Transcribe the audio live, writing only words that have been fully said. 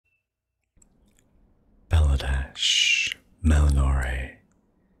Slash Melanore.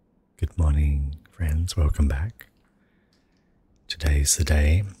 Good morning, friends. Welcome back. Today's the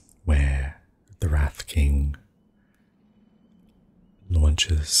day where the Wrath King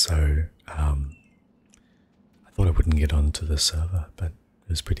launches, so I thought I wouldn't get onto the server, but it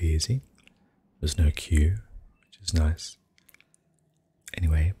was pretty easy. There's no queue, which is nice.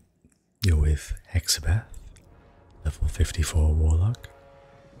 Anyway, you're with Hexabeth, level 54 Warlock,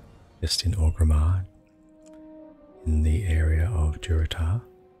 just in Orgrimmar, in the area of Durotar.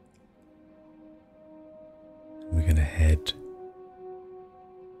 We're going to head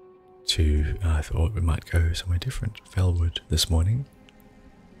to, I thought we might go somewhere different, Felwood this morning,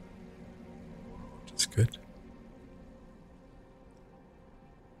 which is good.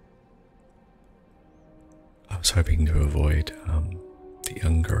 I was hoping to avoid the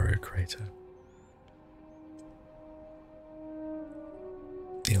Ungaro crater.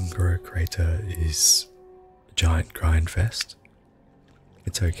 The Ungaro crater is a giant grind fest.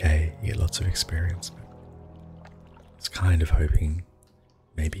 It's okay, you get lots of experience, but I was kind of hoping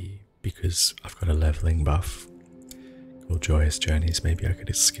maybe because I've got a leveling buff called Joyous Journeys, maybe I could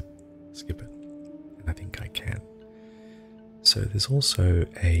just skip it, and I think I can. So there's also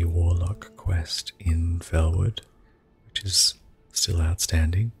a Warlock quest in Felwood, which is still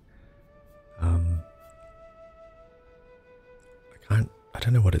outstanding. I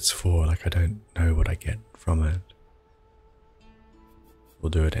don't know what it's for, like I don't know what I get from it.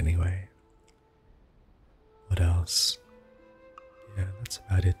 We'll do it anyway. What else? Yeah, that's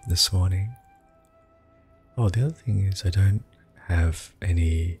about it this morning. Oh, the other thing is I don't have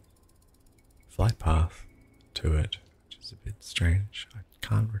any flight path to it, which is a bit strange. I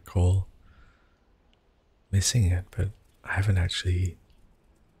can't recall missing it, but I haven't actually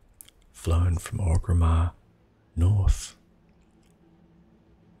flown from Orgrimmar north.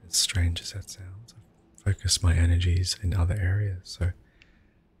 As strange as that sounds, I've focused my energies in other areas, so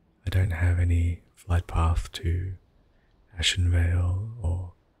I don't have any flight path to Ashenvale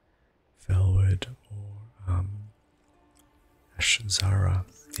or Felwood or Ashzara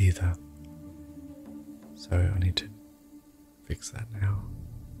either. So I need to fix that now.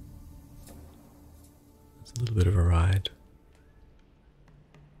 It's a little bit of a ride.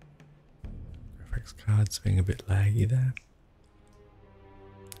 Graphics cards being a bit laggy there.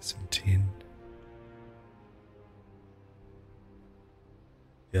 Some tin.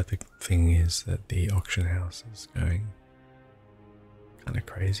 The other thing is that the auction house is going kind of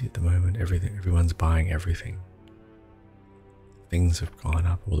crazy at the moment. Everyone's buying everything. Things have gone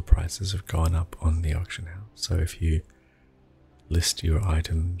up, all the prices have gone up on the auction house. So if you list your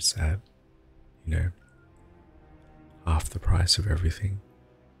items at, half the price of everything,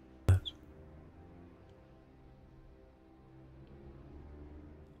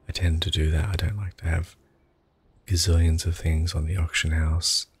 I tend to do that. I don't like to have gazillions of things on the auction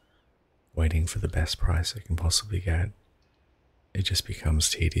house waiting for the best price it can possibly get. It just becomes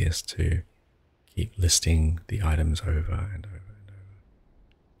tedious to keep listing the items over and over and over,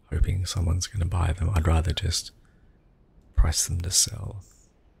 hoping someone's going to buy them. I'd rather just price them to sell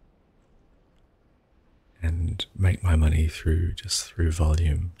and make my money through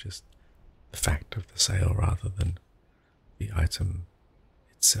volume, just the fact of the sale rather than the item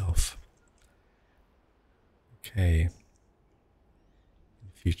itself. Okay. In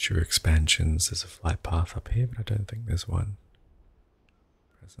future expansions, there's a flight path up here, but I don't think there's one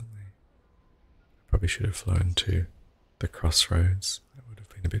presently. I probably should have flown to the crossroads. That would have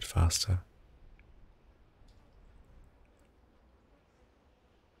been a bit faster.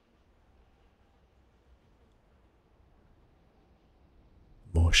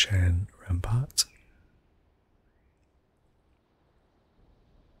 Morshan Rampart.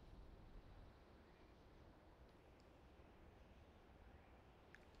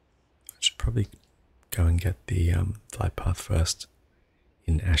 I should probably go and get the flight path first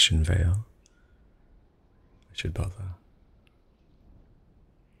in Ashenvale. I should bother.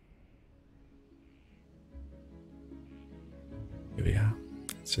 Here we are.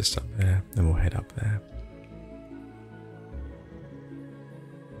 It's just up there, then we'll head up there.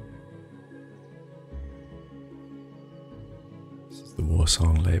 This is the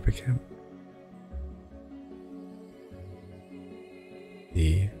Warsong Labour Camp.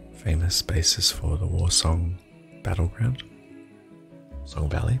 The famous basis for the Warsong battleground, Song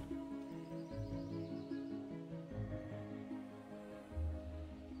Valley.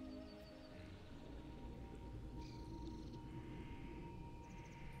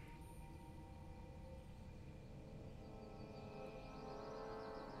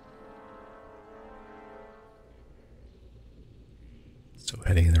 Still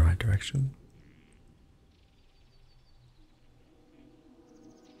heading in the right direction.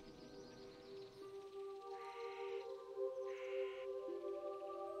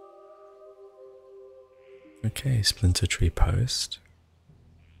 Okay, Splinter Tree Post.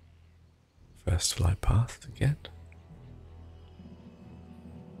 First flight path to get.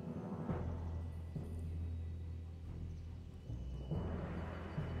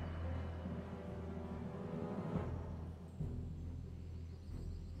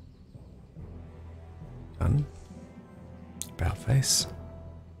 Done. About face.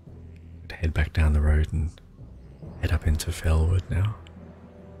 I'd head back down the road and head up into Fellwood now.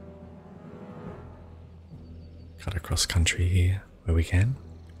 Cut across country here where we can.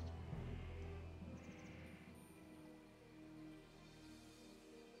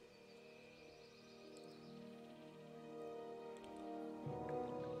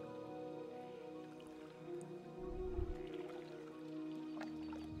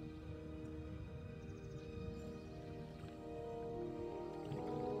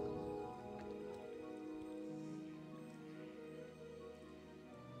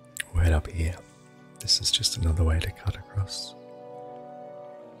 We'll head up here. This is just another way to cut across.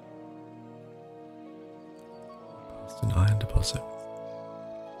 Past an iron deposit.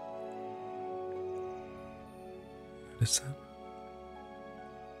 Notice that?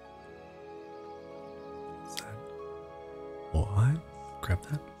 What's that? More iron? Grab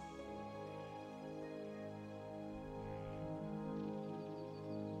that.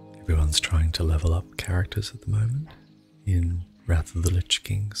 Everyone's trying to level up characters at the moment in Wrath of the Lich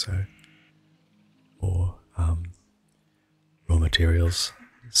King, so raw materials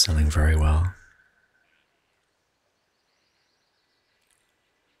selling very well.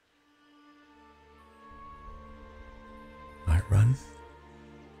 Night Run,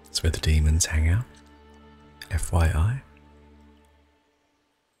 that's where the demons hang out, FYI.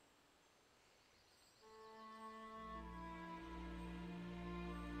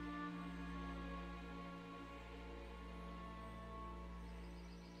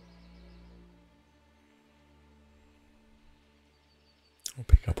 We'll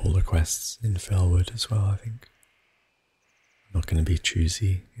pick up all the quests in Fellwood as well, I think. I'm not going to be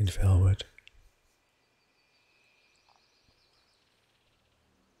choosy in Fellwood.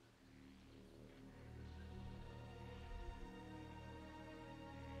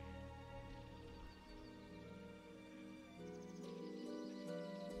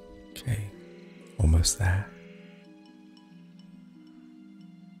 Okay, almost there.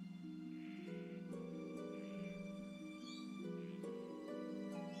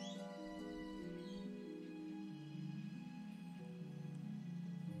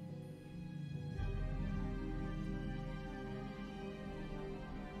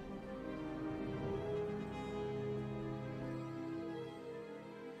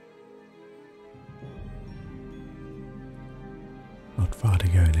 Not far to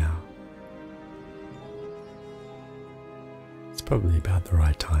go now. It's probably about the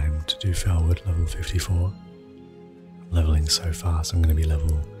right time to do Fellwood level 54. I'm leveling so fast, I'm going to be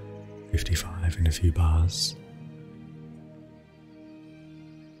level 55 in a few bars.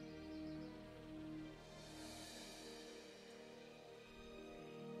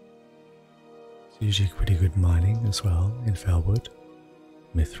 It's usually pretty good mining as well in Fellwood.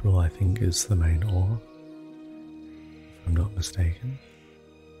 Mithril, I think, is the main ore, if I'm not mistaken.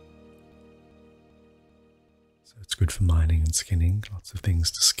 So it's good for mining and skinning, lots of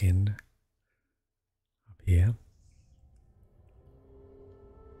things to skin up here.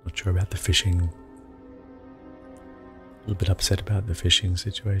 Not sure about the fishing. A little bit upset about the fishing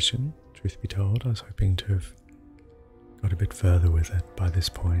situation, truth be told. I was hoping to have got a bit further with it by this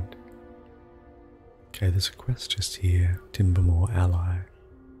point. Okay, there's a quest just here, Timbermore Ally.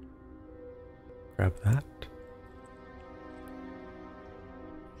 Grab that.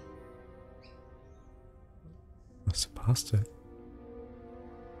 Must have passed it.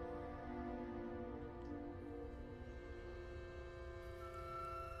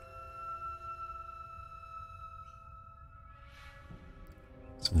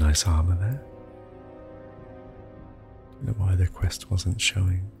 Some nice armor there. Don't know why the quest wasn't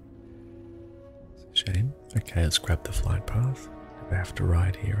showing. It's a shame. Okay, let's grab the flight path. We have to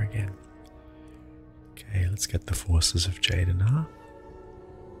ride here again. Okay, let's get the forces of Jadenar.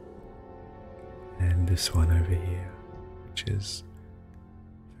 And this one over here, which is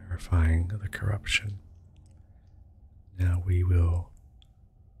verifying the corruption. Now we will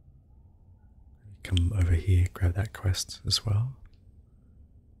come over here, grab that quest as well.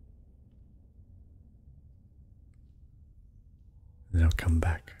 And then I'll come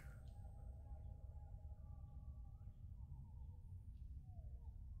back.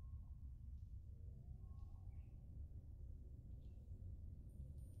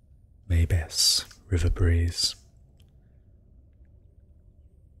 Maybess, River Breeze.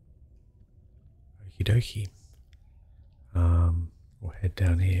 Okie dokie. We'll head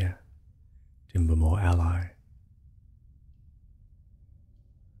down here. Timbermore Ally.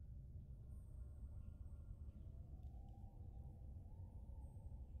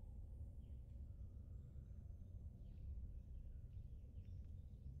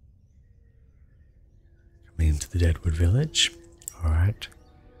 Coming into the Deadwood Village. Alright.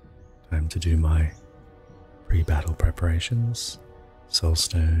 Time to do my pre-battle preparations.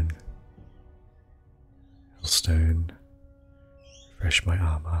 Soulstone. Hellstone. Refresh my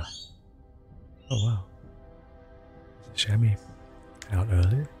armor. Oh wow. Is the chamois out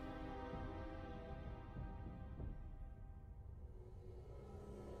early?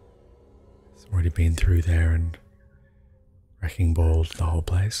 It's already been through there and wrecking balled the whole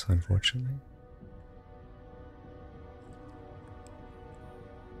place, unfortunately.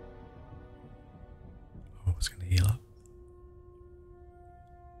 Oh, I was going to heal up.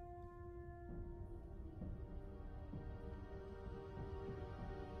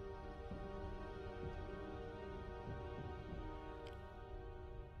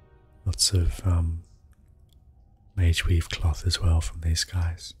 Lots of mage weave cloth as well from these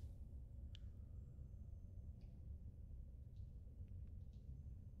guys.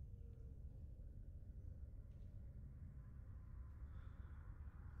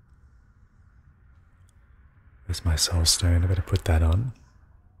 There's my soul stone, I better put that on.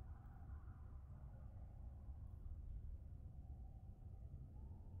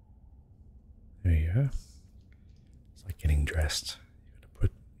 There you go. It's like getting dressed. You've got to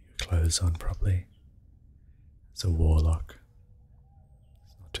put your clothes on properly. It's a warlock.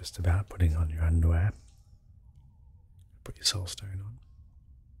 It's not just about putting on your underwear. Put your soul stone on.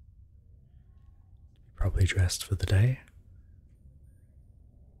 You're probably dressed for the day.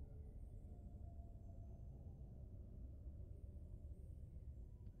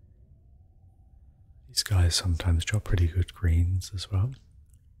 These guys sometimes drop pretty good greens as well.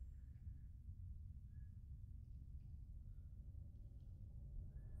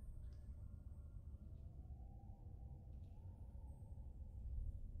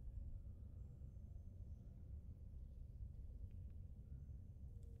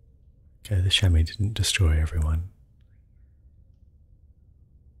 Okay, the chamois didn't destroy everyone.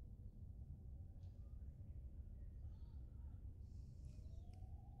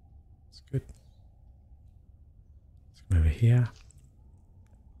 It's good. Let's come over here.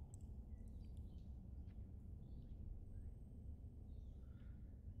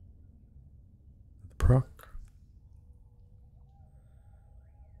 The proc.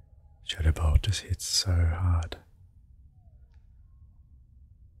 Shadow Bolt just hits so hard.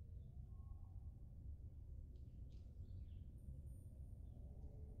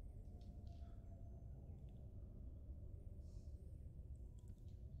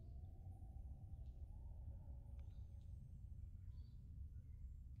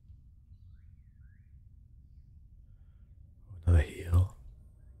 Another heal.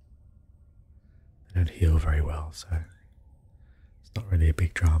 They don't heal very well, so it's not really a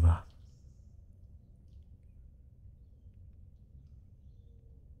big drama.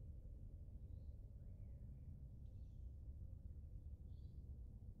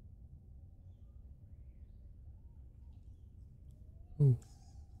 Ooh,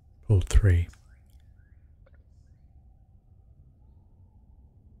 pulled 3.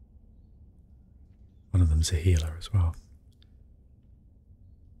 One of them's a healer as well.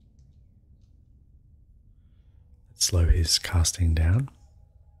 Let's slow his casting down.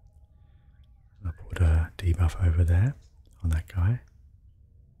 I'll put a debuff over there on that guy.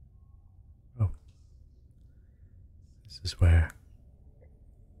 Oh, this is where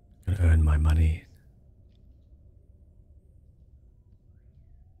I'm going to earn my money.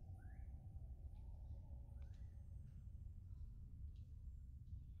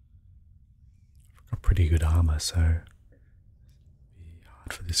 I've got pretty good armor, so it'd be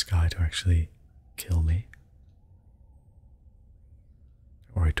hard for this guy to actually kill me.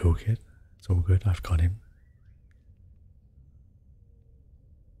 Don't worry, toolkit. It's all good. I've got him.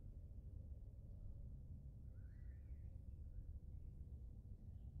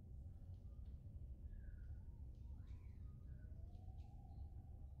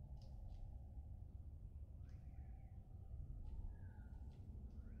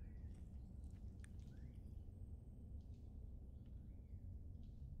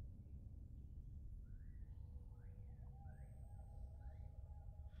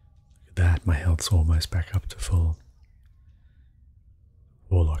 That, my health's almost back up to full.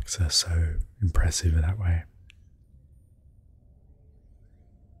 Warlocks are so impressive that way.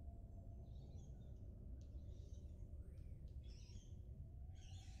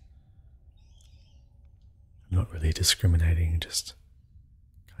 I'm not really discriminating, just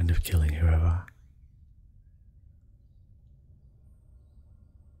kind of killing whoever.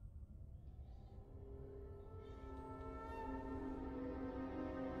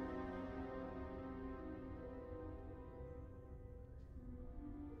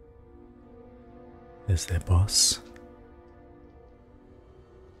 There's their boss.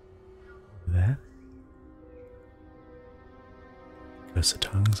 Over there. Curse of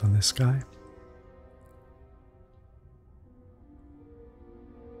tongues on this guy.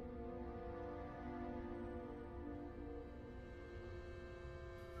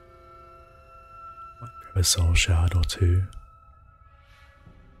 Might grab a soul shard or two.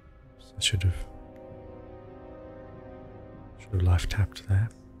 I should have life tapped there.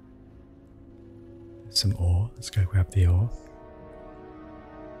 There's some ore. Let's go grab the ore.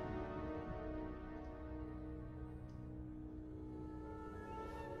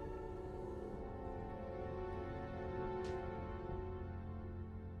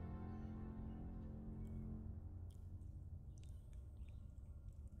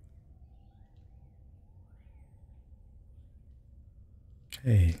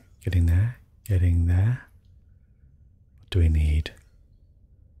 Okay, getting there, getting there. What do we need?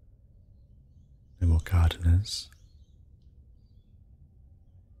 No more gardeners.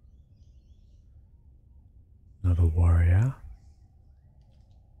 Another warrior.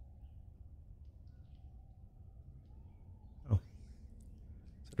 Oh,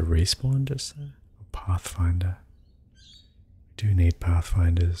 is it a respawn just there? Or pathfinder? We do need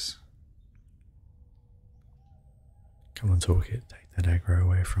pathfinders. Come on, toolkit, take that aggro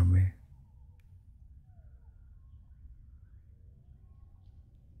away from me.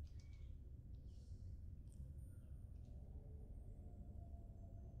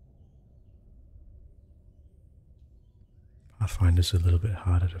 Pathfinder's a little bit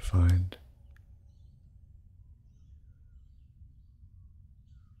harder to find.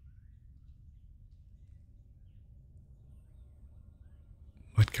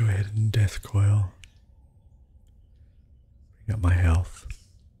 Might go ahead and death coil. Bring up my health.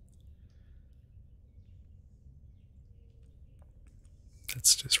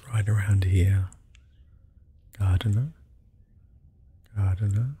 Let's just ride around here. Gardener.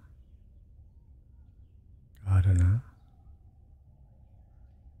 Gardener. Gardener.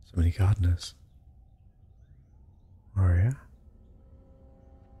 So many gardeners. Warrior.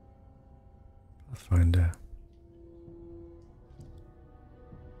 Pathfinder.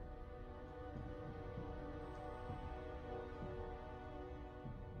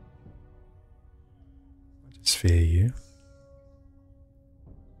 I just fear you.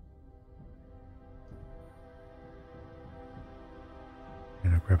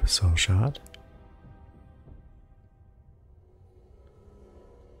 And I'll grab a soul shard.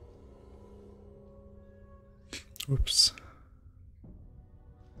 Whoops.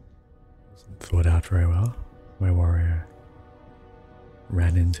 Wasn't thought out very well. My warrior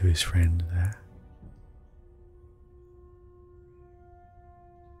ran into his friend there.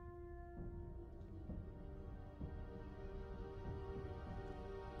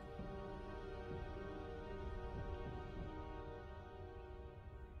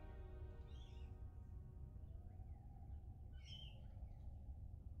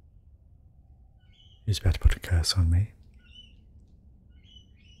 He's about to put a curse on me.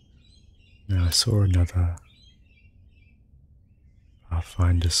 Now I saw another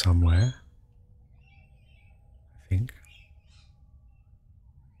pathfinder somewhere. I think.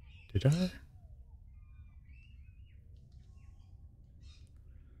 Did I?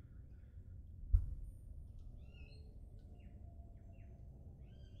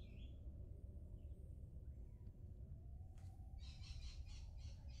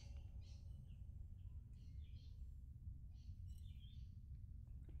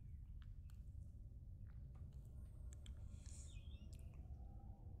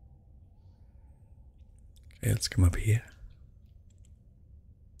 Okay, let's come up here.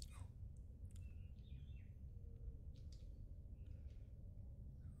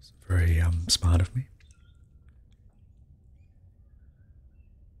 That's very smart of me.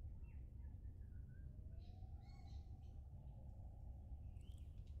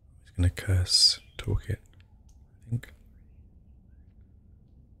 He's gonna curse toolkit, I think.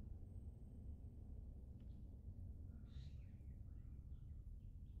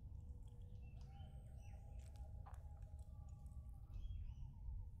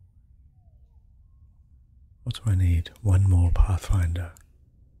 What do I need? One more pathfinder.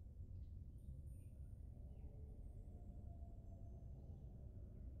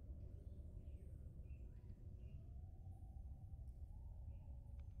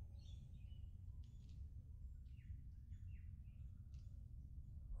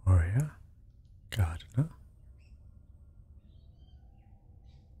 Warrior, Gardener.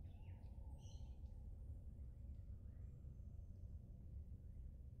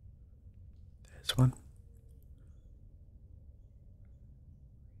 There's one.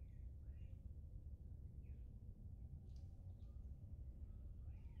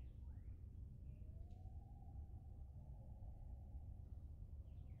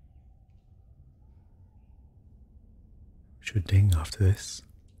 Should ding after this.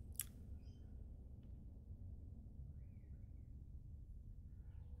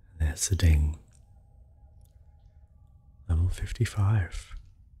 And there's the ding. Level 55.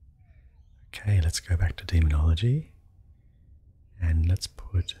 Okay, let's go back to Demonology. And let's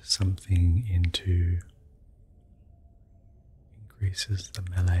put something into increases the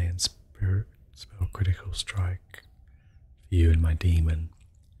melee and spirit spell critical strike for you and my demon.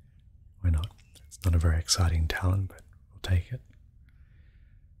 Why not? It's not a very exciting talent, but we'll take it.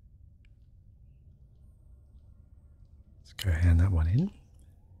 Let's go hand that one in.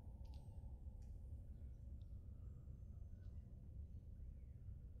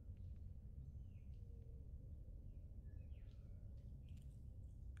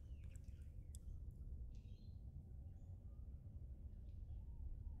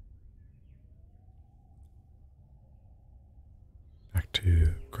 Back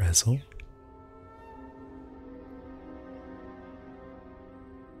to Grezel.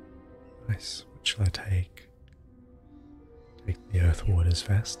 Nice. What shall I take? Take the Earth Waters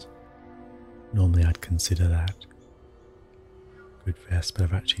vest. Normally I'd consider that good vest, but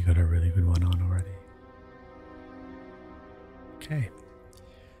I've actually got a really good one on already. Okay,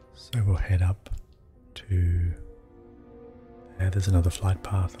 so we'll head up to there. There's another flight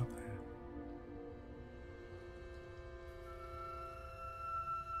path up there.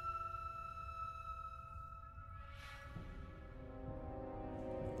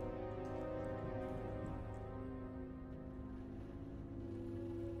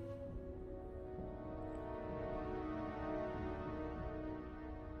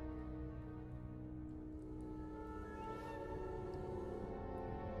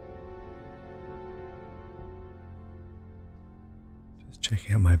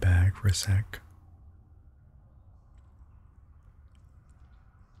 Checking out my bag for a sec.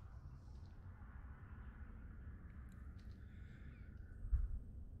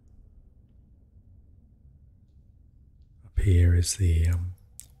 Up here is the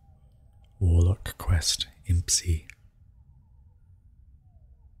Warlock quest, Impsy.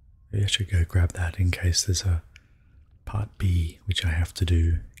 Maybe I should go grab that in case there's a part B which I have to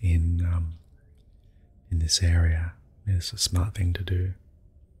do in this area. It's a smart thing to do.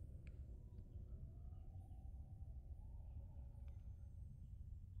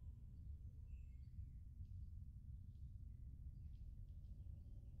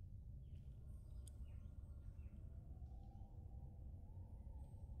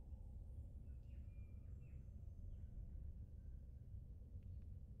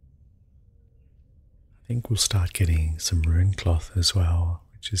 I think we'll start getting some rune cloth as well,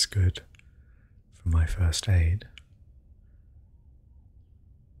 which is good for my first aid.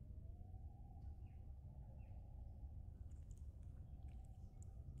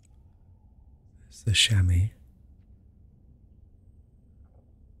 There's the chamois.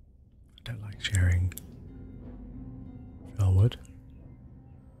 I don't like sharing fellwood.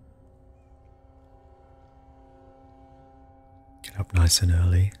 Get up nice and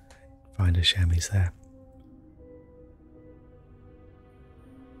early, find a chamois there.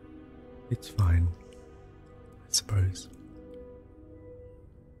 It's fine, I suppose.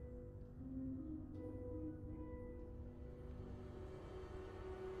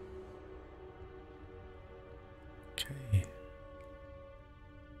 Okay.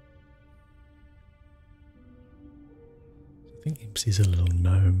 I think Impsy's a little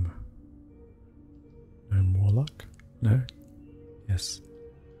gnome. Gnome Warlock? No? Yes.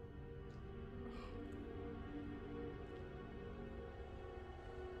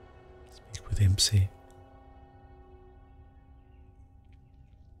 Speak with Impsy.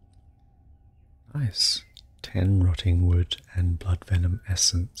 Nice. 10 rotting wood and blood venom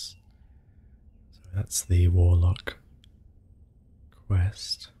essence. So that's the Warlock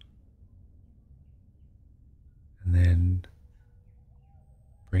quest. And then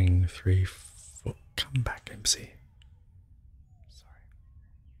bring 3 foot. Come back, MC. Sorry.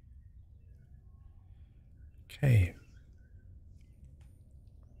 Okay.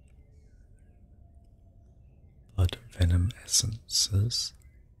 Blood venom essences.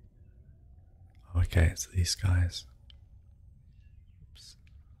 Oh, okay, it's these guys. Oops.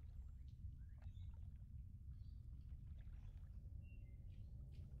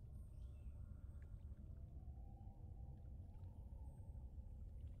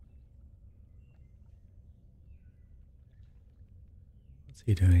 What's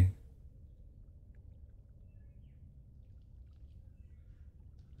he doing?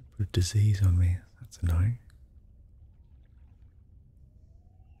 Put a disease on me. That's annoying.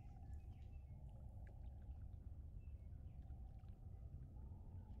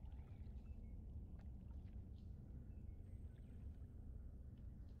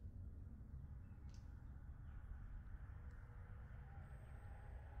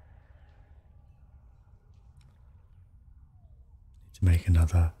 Need to make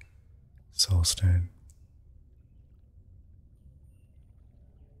another soul stone.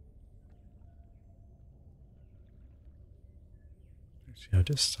 Actually, I'll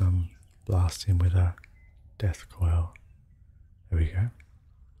just blast him with a death coil. There we go.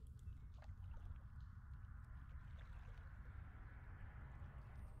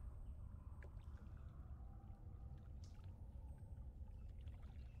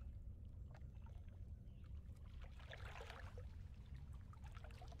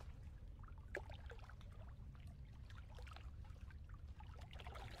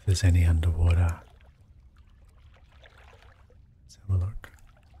 If there's any underwater, let's have a look.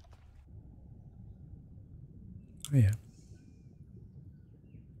 Oh yeah.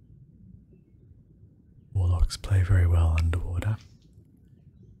 Warlocks play very well underwater.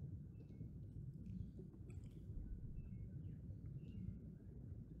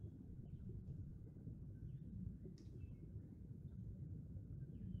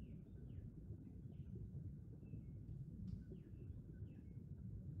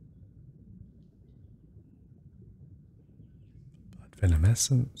 Blood venom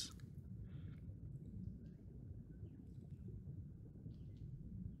essence.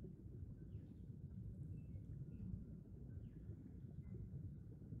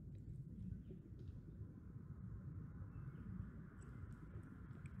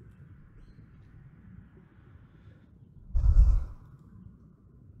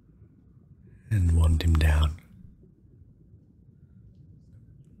 And wand him down.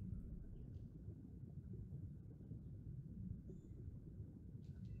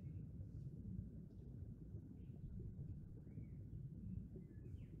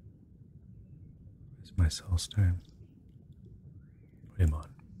 Where's my soul stone? Put him on.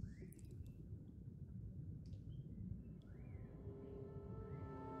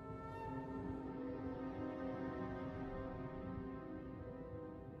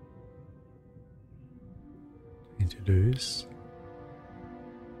 To lose.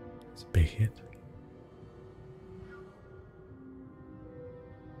 It's a big hit.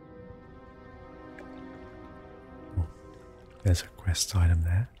 Oh, there's a quest item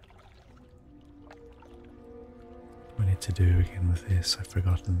there. What do I need to do again with this? I've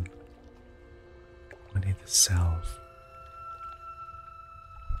forgotten. I need the salve.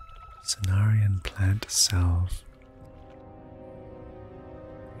 Cenarian plant salve.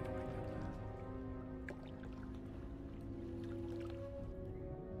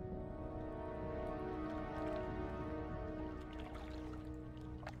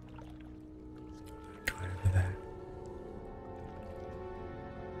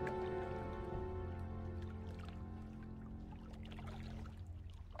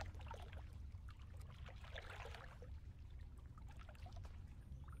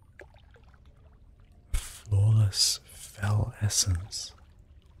 Flawless fell essence.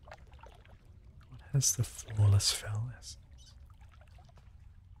 What has the flawless fell essence?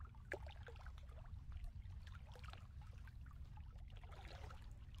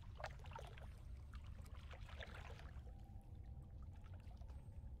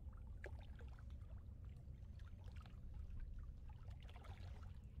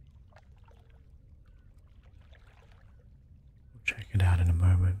 We'll check it out in a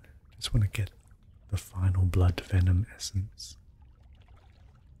moment. Just want to get the final blood venom essence.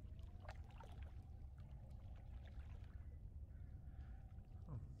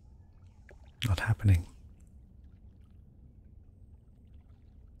 Not happening.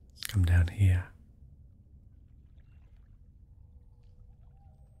 Let's come down here.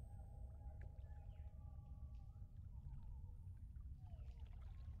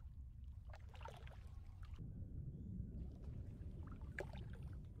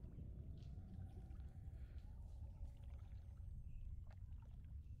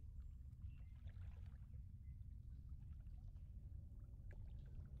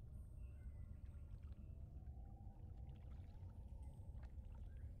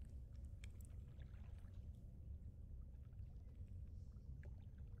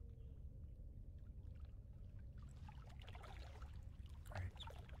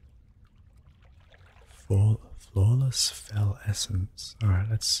 Flawless fell essence. Alright,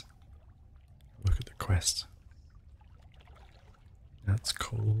 let's look at the quest. That's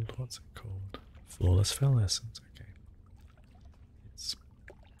called, what's it called? Flawless Fell Essence, okay. It's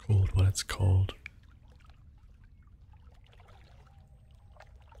called what it's called.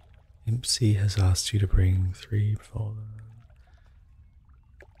 Impsy has asked you to bring 3 for them.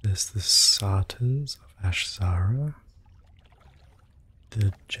 There's the Sartars of Ashzara,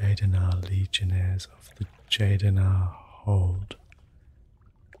 the Jadenar Legionnaires of the Jadenar Hold,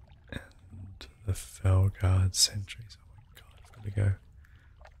 and the Felguard Sentries. Oh my god, I've got to go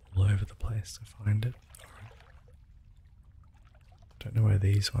all over the place to find it. Alright. Don't know where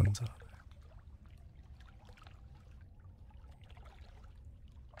these ones are though.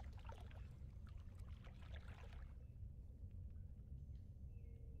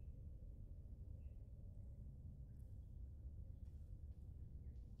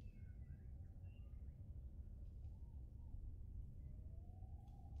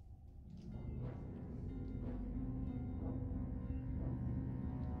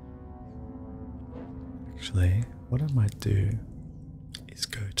 Actually, what I might do is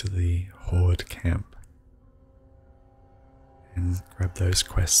go to the Horde camp and grab those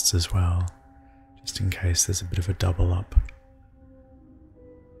quests as well, just in case there's a bit of a double up.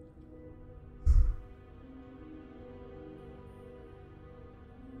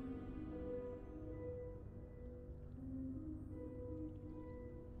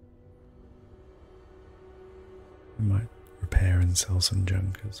 I might repair and sell some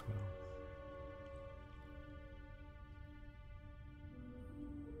junk as well.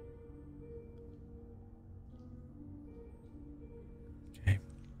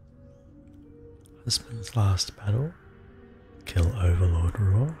 Husband's last battle. Kill Overlord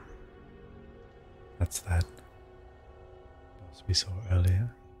Roar. That's that boss we saw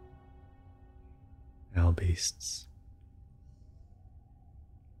earlier. Owl beasts.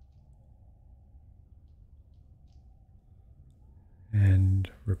 And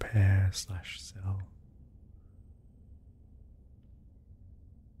repair/sell.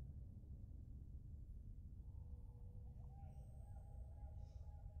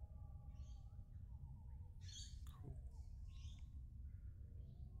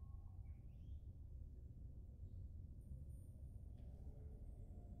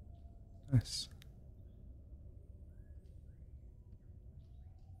 Nice.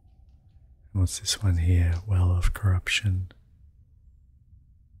 And what's this one here? Well of Corruption.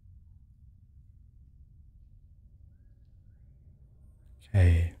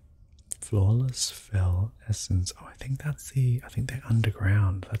 Okay. Flawless Fell Essence. Oh, I think they're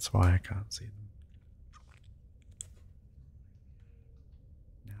underground. That's why I can't see them.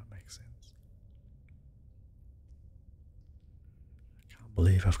 Now it makes sense. I can't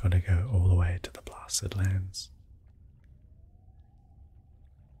believe I've got to go all the way to the Blasted Lands.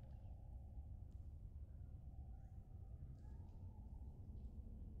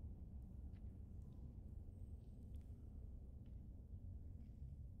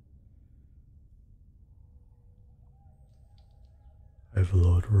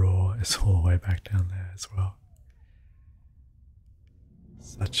 Overlord Roar is all the way back down there as well.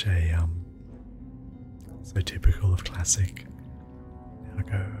 Such a so typical of classic. Now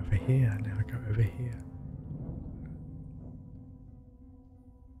go over here, now go over here.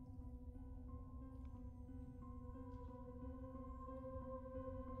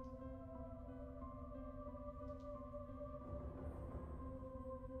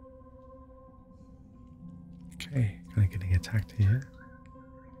 Okay, kind of getting attacked here.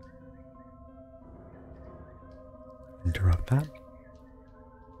 Interrupt that.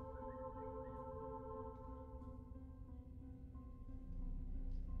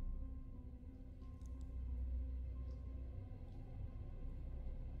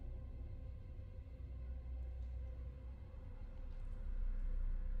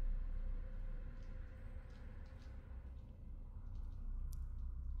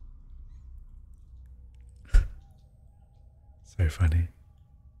 So funny.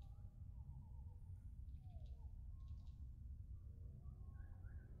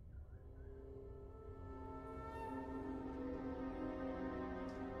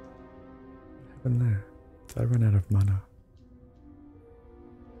 What happened there? Did I run out of mana?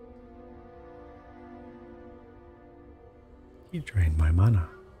 You drained my mana.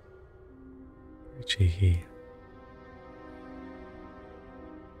 Very cheeky.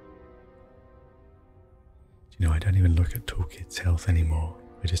 You know, I don't even look at Toolkit's health anymore.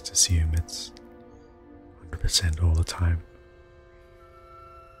 I just assume it's 100% all the time.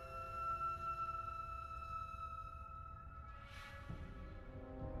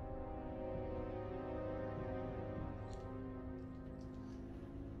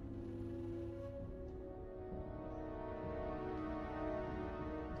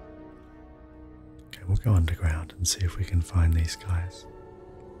 we'll go underground and see if we can find these guys.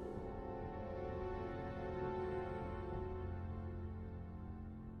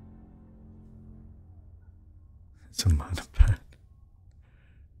 It's a mana pad.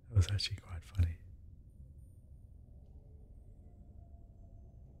 That was actually quite funny.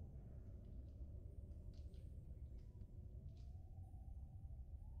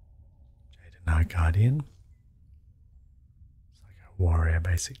 Jaden, our guardian. It's like a warrior,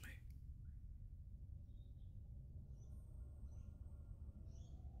 basically.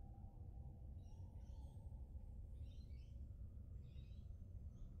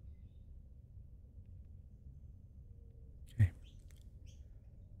 Okay.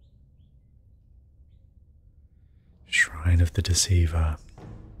 Shrine of the Deceiver.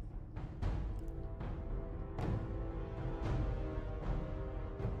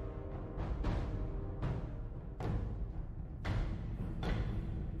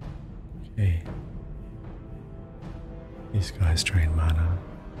 Okay. These guys drain mana.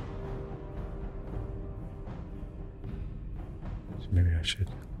 So maybe I should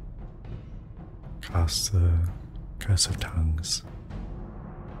cast the Curse of Tongues.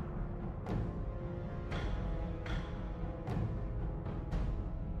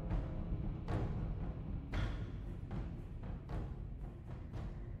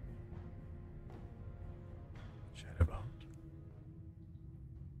 Shadowbolt.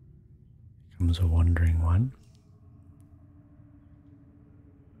 Comes a wandering one.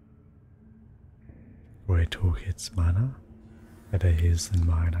 Where toolkit's mana. Better his than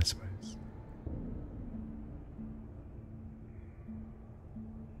mine, I suppose.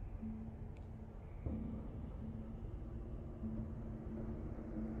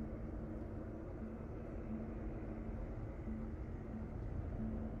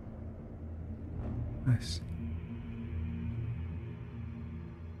 Nice.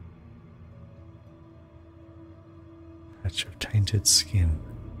 Patch of tainted skin.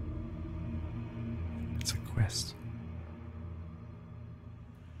 It's a quest.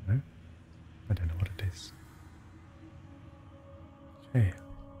 No? I don't know what it is. Okay.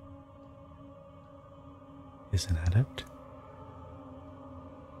 Here's an adept.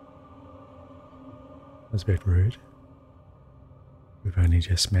 That's a bit rude. We've only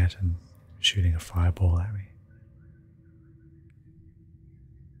just met and shooting a fireball at me.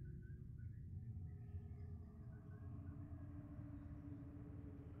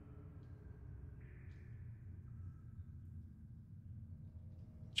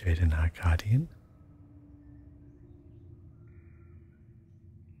 Jaden, our guardian.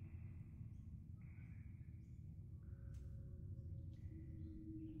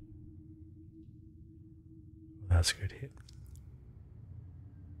 Well, that's a good hit.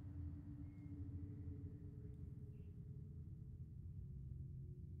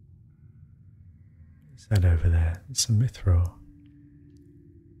 Is that over there? It's a mithril.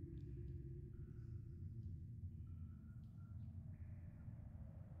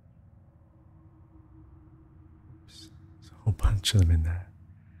 Oops. There's a whole bunch of them in there.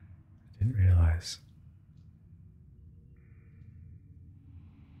 I didn't realize.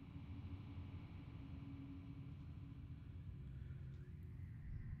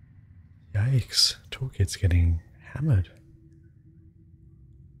 Yikes, toolkit's getting hammered.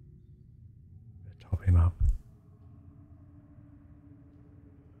 Top him up.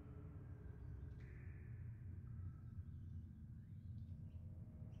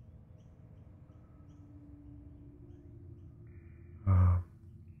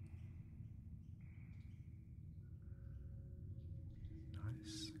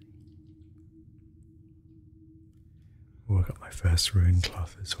 Nice. Oh, I got my first rune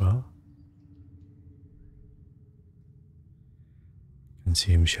cloth as well.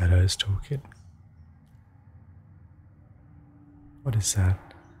 Consume Shadows toolkit. What is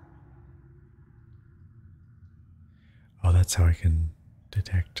that? Oh, that's how I can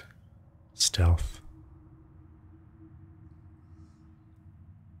detect stealth.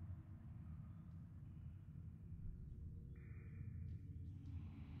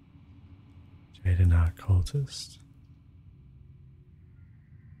 Jaden, our cultist.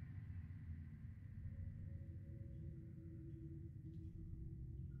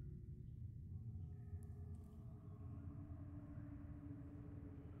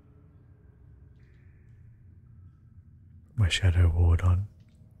 My shadow ward on.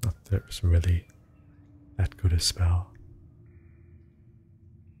 Not that it was really that good a spell.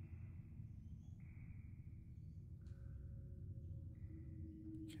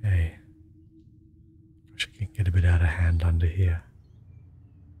 Okay. Gosh, I can get a bit out of hand under here.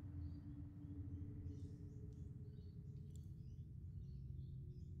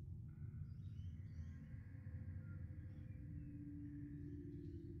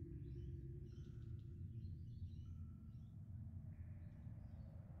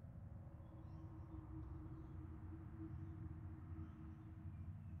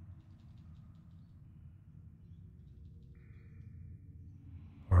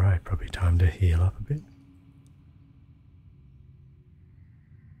 to heal up a bit.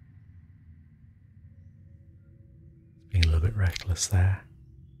 Being a little bit reckless there.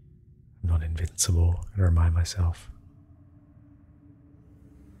 I'm not invincible, I'm gonna remind myself.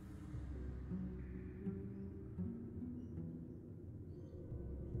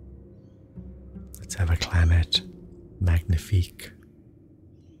 Let's have a Clamet Magnifique.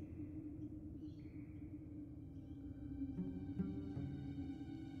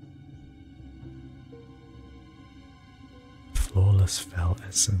 Flawless Fell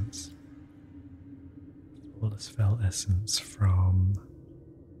Essence. Flawless Fell Essence from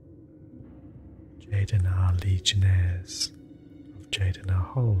Jadenar Legionnaires of Jadenar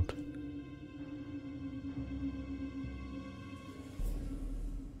Hold.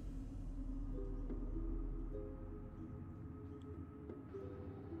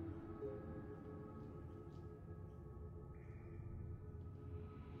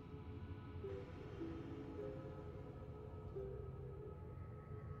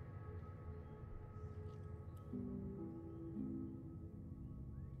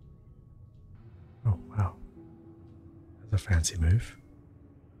 Oh wow, that's a fancy move.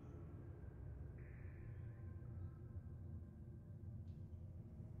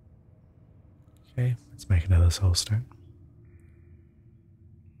 Okay, let's make another soul stone.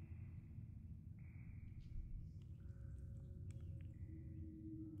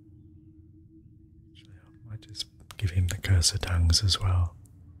 Actually, I might just give him the cursor tongues as well.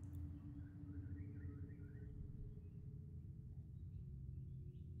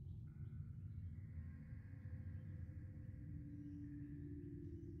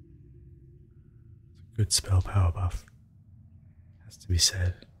 Good spell power buff, has to be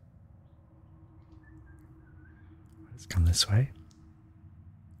said. Let's come this way.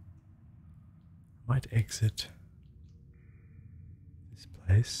 I might exit this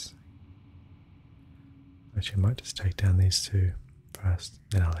place. Actually, I might just take down these two first,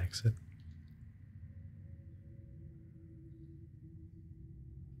 then I'll exit.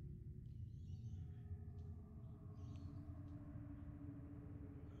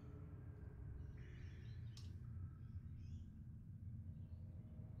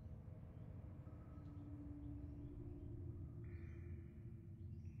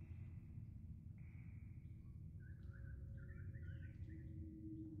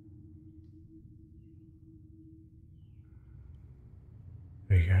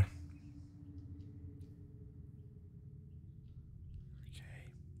 There you go. Okay.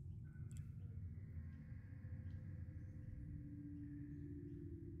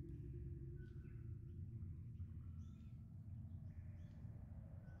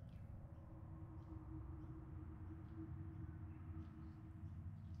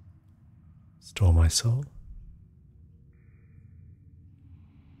 Store my soul.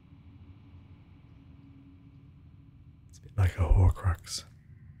 It's a bit like a Horcrux.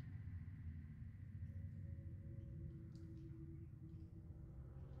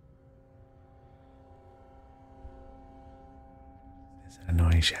 There's an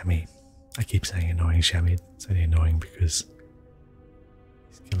annoying chamois. I keep saying annoying chamois. It's only annoying because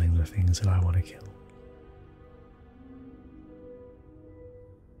he's killing the things that I want to kill.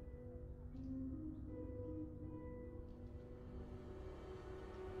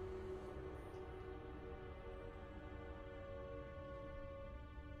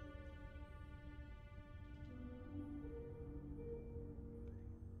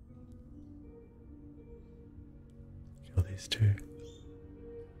 Kill these two.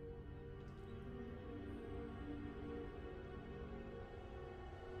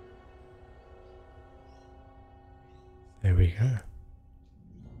 There we go.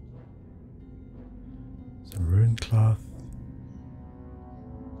 Some rune cloth.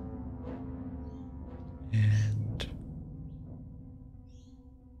 And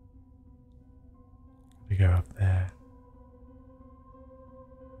we go up there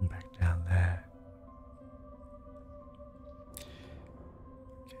and back down there.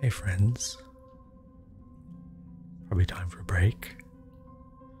 Okay, friends. Probably time for a break.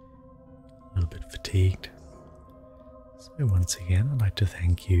 A little bit fatigued. So once again, I'd like to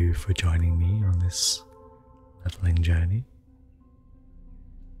thank you for joining me on this leveling journey.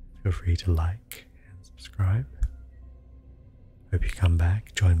 Feel free to like and subscribe. Hope you come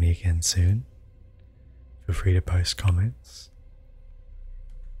back, join me again soon. Feel free to post comments.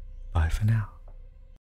 Bye for now.